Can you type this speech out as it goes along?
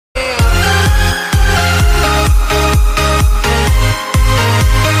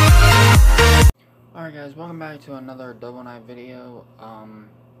guys, welcome back to another Double Knife video.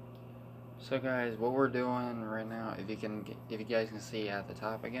 So guys, what we're doing right now, if you guys can see at the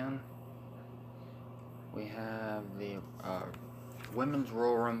top again, we have the Women's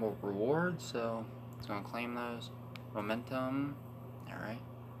Royal Rumble rewards. So it's gonna claim those. Momentum, alright.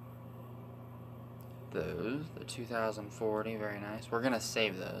 Those, the 2040, very nice. We're gonna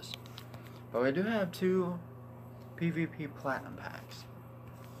save those. But we do have two PvP Platinum packs.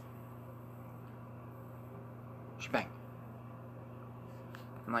 Shebang.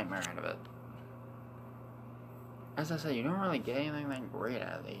 Nightmare out of it. As I said, you don't really get anything that great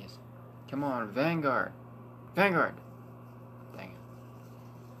out of these. Come on, Vanguard. Vanguard! Dang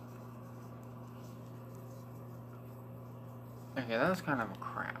it. Okay, that's kind of a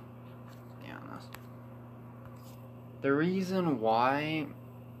crap, to be honest. The reason why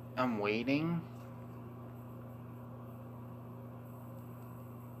I'm waiting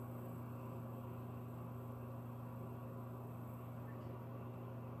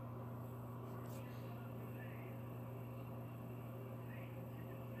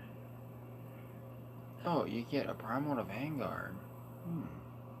you get a primal to Vanguard.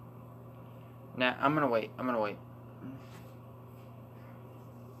 Nah, I'm gonna wait.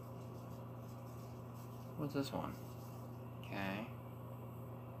 What's this one? Okay.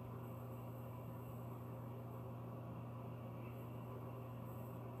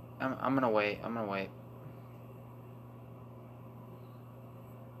 I'm gonna wait.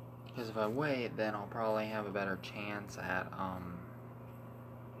 Because if I wait, then I'll probably have a better chance at,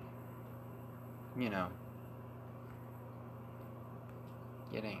 you know,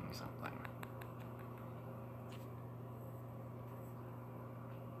 getting something.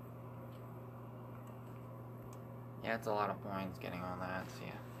 Yeah, it's a lot of points getting on that, so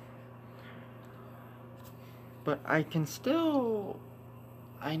yeah. But I can still,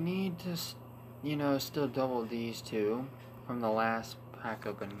 I need to, you know, still double these two from the last pack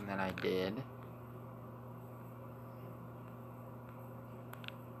opening that I did.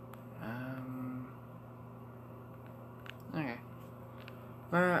 Okay.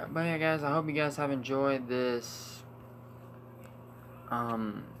 But yeah, guys, I hope you guys have enjoyed this,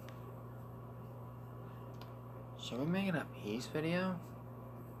 should we make it a piece video?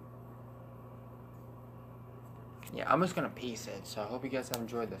 Yeah, I'm just gonna piece it, so I hope you guys have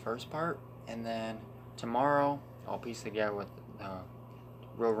enjoyed the first part, and then tomorrow, I'll piece it together with the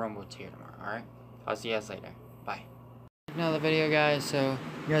Royal Rumble tier tomorrow, alright? I'll see you guys later. Bye. Another video, guys, so,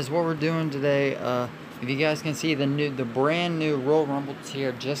 guys, what we're doing today, if you guys can see, the brand new Royal Rumble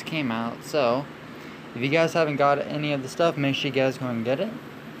tier just came out. So, if you guys haven't got any of the stuff, make sure you guys go and get it.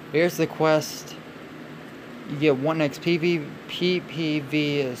 Here's the quest. You get 1x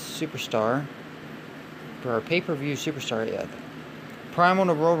PPV Superstar. For a pay-per-view Superstar, yeah. Primal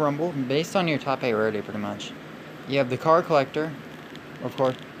to Royal Rumble, based on your top 8 rarity, pretty much. You have the card collector, of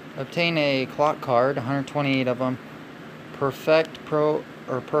course. Obtain a clock card, 128 of them. Perfect Pro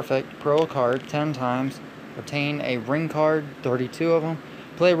card 10 times. Obtain a ring card, 32 of them.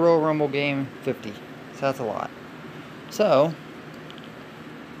 Play Royal Rumble game, 50. So that's a lot. So,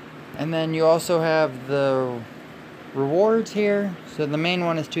 and then you also have the rewards here. So the main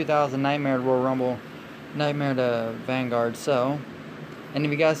one is 2,000 Nightmare to Royal Rumble, Nightmare to Vanguard. So, and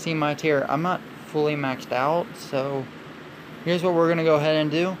if you guys see my tier, I'm not fully maxed out. So, here's what we're gonna go ahead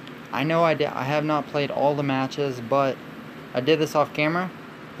and do. I know I have not played all the matches, but I did this off camera,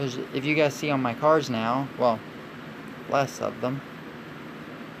 because if you guys see on my cards now, well, less of them.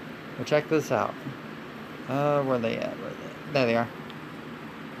 But check this out. Where are they at? There they are.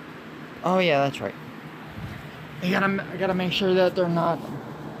 Oh yeah, that's right. I gotta make sure that they're not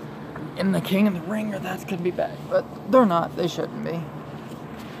in the King of the Ring, or that's gonna be bad. But they're not. They shouldn't be.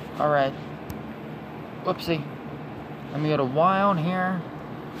 All right. Whoopsie. Let me go to Wild here.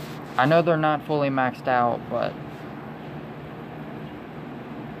 I know they're not fully maxed out, but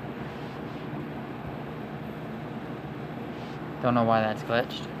don't know why that's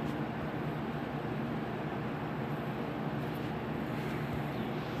glitched.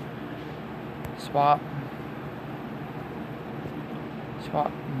 Swap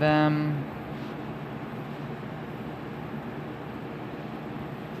them.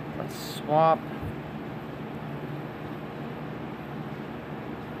 Let's swap.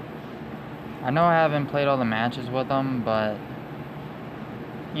 I know I haven't played all the matches with them, but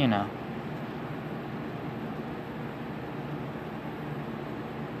you know.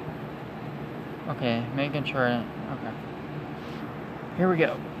 Okay, making sure. Okay. Here we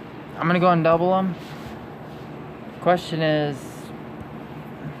go. I'm gonna go and double them. Question is,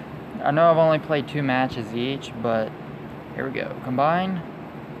 I know I've only played 2 matches each, but here we go. Combine.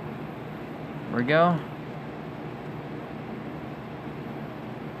 Here we go.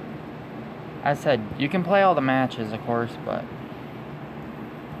 I said, you can play all the matches, of course, but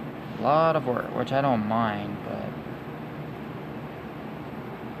a lot of work, which I don't mind, but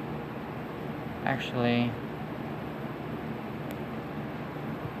actually,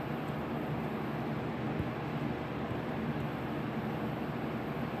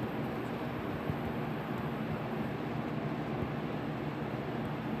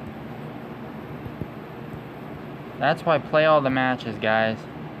 that's why I play all the matches, guys.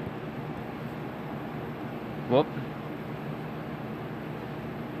 Whoop.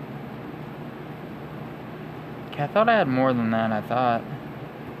 Okay, I thought I had more than that, I thought.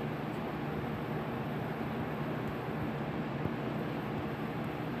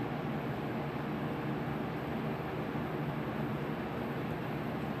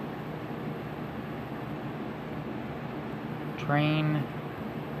 Train.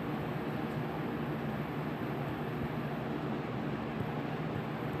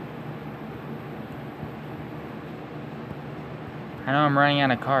 I know I'm running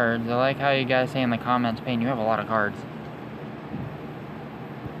out of cards. I like how you guys say in the comments, Payton, you have a lot of cards.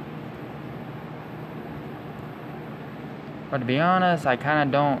 But to be honest, I kind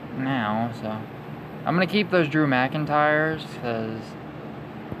of don't now, so I'm going to keep those Drew McIntyres, because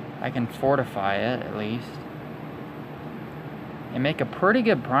I can fortify it, at least. And make a pretty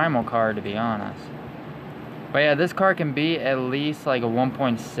good primal card, to be honest. But yeah, this card can be at least like a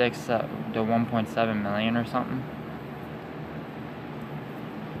 1.6 to 1.7 million or something.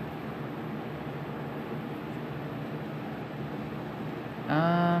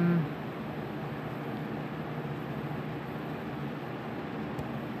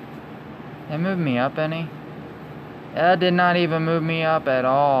 It moved me up any? That did not even move me up at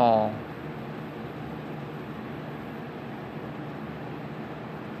all.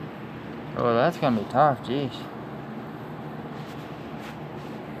 Oh, that's gonna be tough, jeez.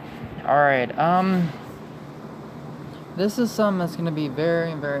 Alright, this is something that's gonna be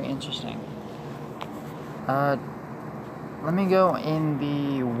very, very interesting. Let me go in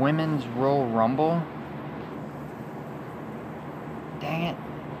the Women's Royal Rumble. Dang it.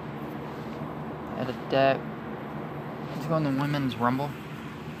 Edit deck. Let's go in the Women's Rumble.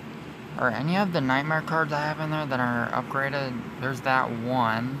 Alright, any of the Nightmare cards I have in there that are upgraded, there's that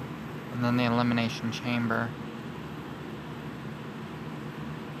one. And then the Elimination Chamber.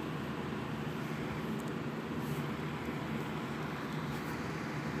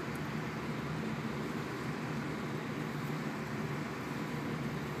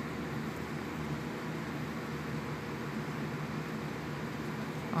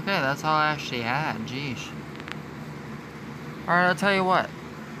 Okay, that's all I actually had. Jeez. Alright, I'll tell you what.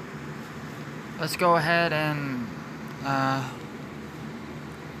 Let's go ahead and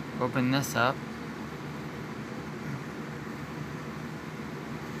open this up.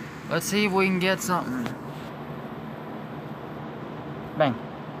 Let's see if we can get something. Bang.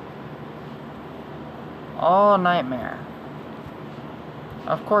 Oh, Nightmare.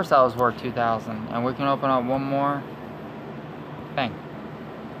 Of course that was worth 2,000. And we can open up one more. Bang.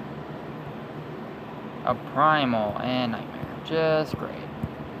 A Primal and Nightmare. Just great.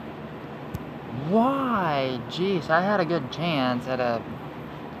 Why? Jeez, I had a good chance at a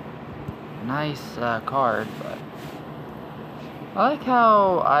nice card, but I like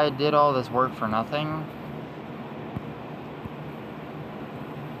how I did all this work for nothing.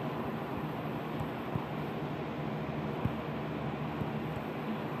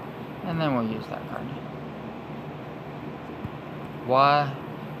 And then we'll use that card. Why?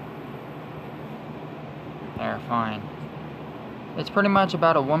 There, fine. It's pretty much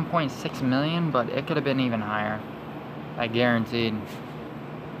about a 1.6 million, but it could have been even higher. I guaranteed.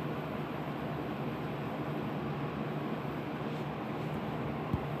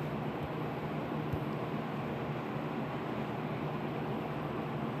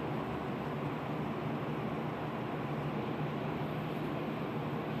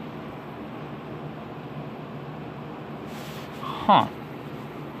 Huh.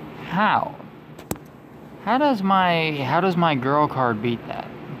 How? How does my girl card beat that?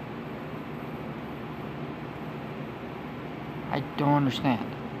 I don't understand.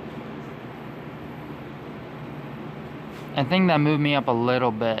 I think that moved me up a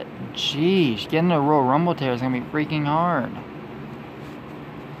little bit. Jeez, getting a Royal Rumble tier is gonna be freaking hard.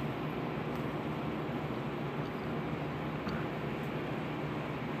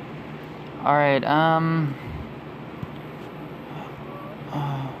 Alright,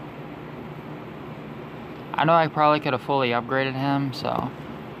 I know I probably could have fully upgraded him, so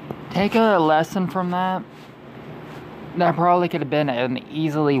take a lesson from that. That probably could have been an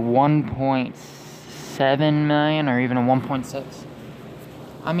easily 1.7 million or even a 1.6.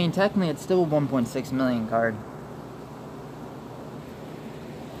 I mean, technically, it's still a 1.6 million card.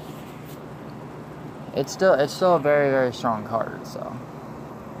 It's still a very, very strong card, so,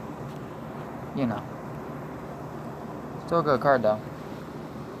 you know. Still a good card, though.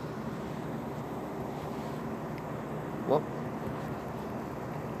 Whoop.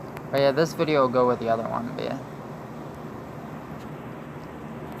 But yeah, this video will go with the other one, but yeah.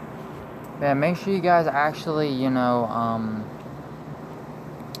 But yeah, make sure you guys actually, you know,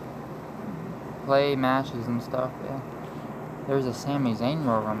 play matches and stuff, yeah. There's a Sami Zayn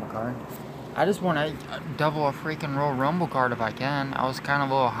Royal Rumble card. I just want to double a freaking Royal Rumble card if I can. I was kind of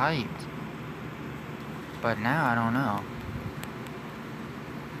a little hyped. But now, I don't know.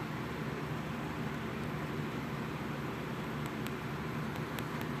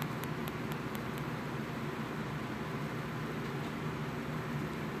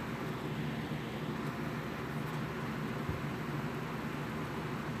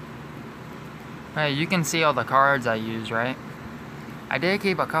 Hey, you can see all the cards I use, right? I did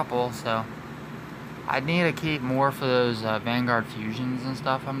keep a couple, so I need to keep more for those Vanguard fusions and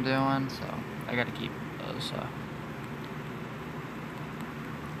stuff I'm doing, so I gotta keep those, so.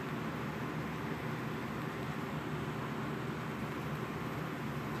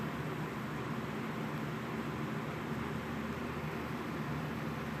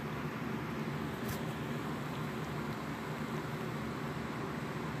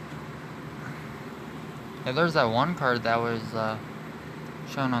 Yeah, there's that one card that was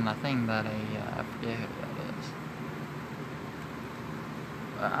shown on the thing that I forget who that is.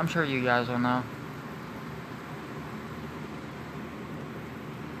 I'm sure you guys will know.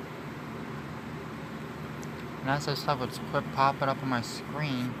 And that's the stuff that's quit popping up on my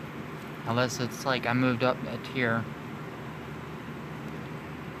screen. Unless it's like I moved up a tier.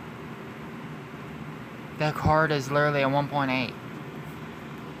 That card is literally a 1.8.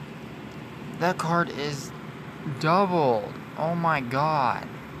 That card is doubled. Oh my god.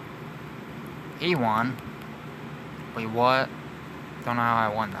 He won. Wait, what? Don't know how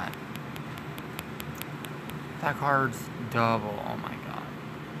I won that. That card's double. Oh my god.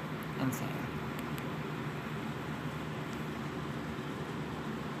 Insane.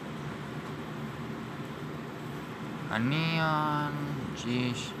 A neon.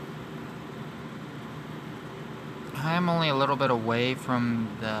 Jeez. I am only a little bit away from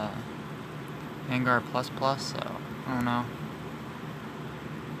the Vanguard Plus, so I don't know.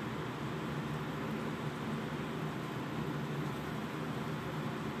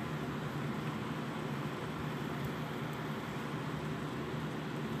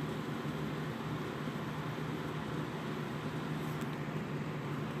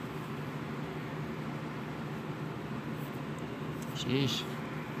 Sheesh.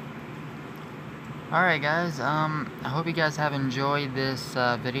 Alright guys, I hope you guys have enjoyed this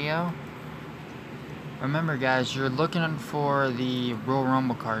video. Remember guys, you're looking for the Royal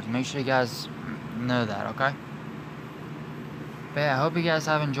Rumble cards. Make sure you guys know that, okay? But yeah, I hope you guys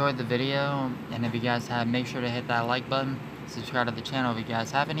have enjoyed the video. And if you guys have, make sure to hit that like button. Subscribe to the channel if you guys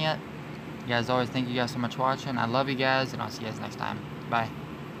haven't yet. You guys always, thank you guys so much for watching. I love you guys, and I'll see you guys next time. Bye.